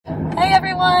Hey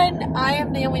everyone, I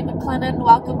am Naomi McLennan.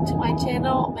 Welcome to my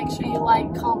channel. Make sure you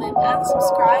like, comment, and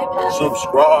subscribe. And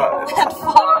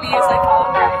follow me as I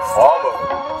follow Christ.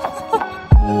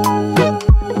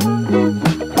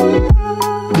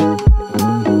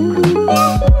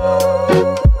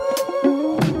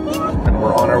 And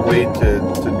we're on our way to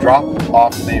drop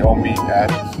off Naomi at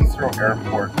Heathrow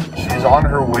Airport. She's on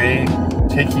her way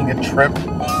taking a trip,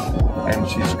 and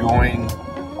she's going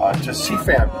to see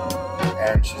family.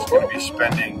 And she's going to be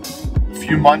spending a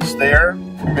few months there,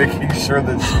 making sure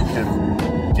that she can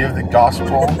give the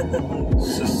gospel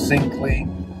succinctly,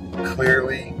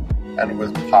 clearly, and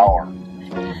with power.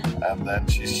 And then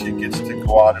she gets to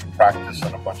go out and practice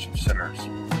on a bunch of sinners,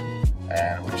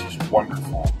 and which is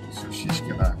wonderful. So she's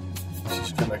gonna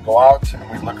go out, and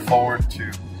we look forward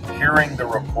to hearing the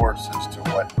reports as to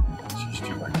what she's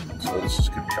doing. So this is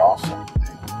gonna be awesome.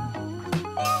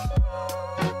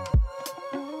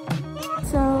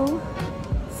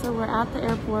 So we're at the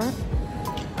airport.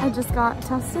 I just got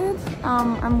tested.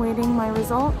 I'm waiting my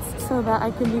results so that I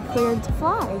can be cleared to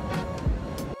fly.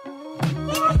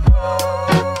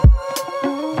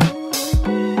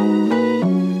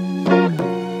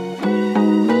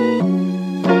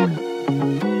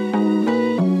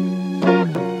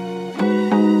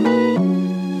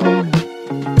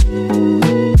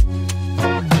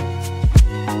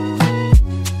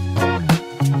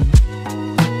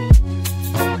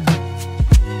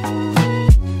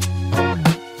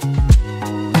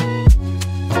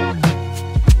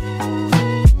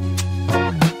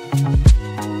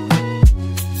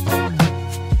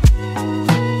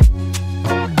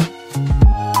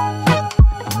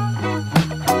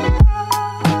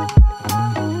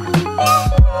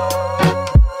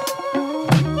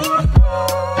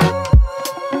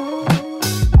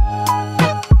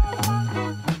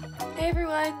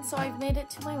 So I've made it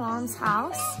to my mom's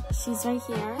house. She's right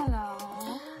here. Hello.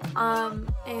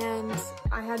 And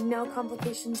I had no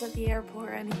complications at the airport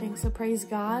or anything, so praise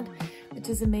God, which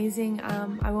is amazing.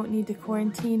 I won't need to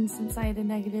quarantine since I had a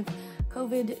negative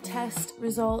COVID test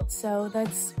result, so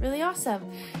that's really awesome.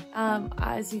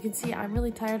 As you can see, I'm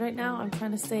really tired right now. I'm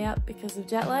trying to stay up because of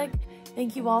jet lag.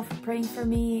 Thank you all for praying for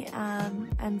me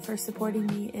and for supporting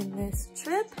me in this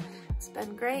trip. It's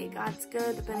been great. God's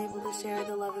good. I've been able to share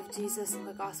the love of Jesus and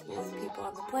the gospel with people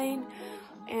on the plane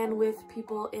and with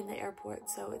people in the airport,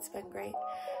 so it's been great.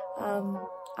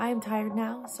 I am tired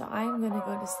now, so I am going to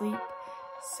go to sleep.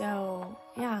 So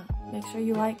yeah, make sure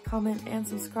you like, comment, and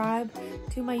subscribe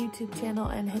to my YouTube channel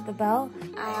and hit the bell.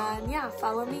 And yeah,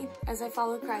 follow me as I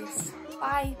follow Christ.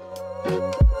 Bye.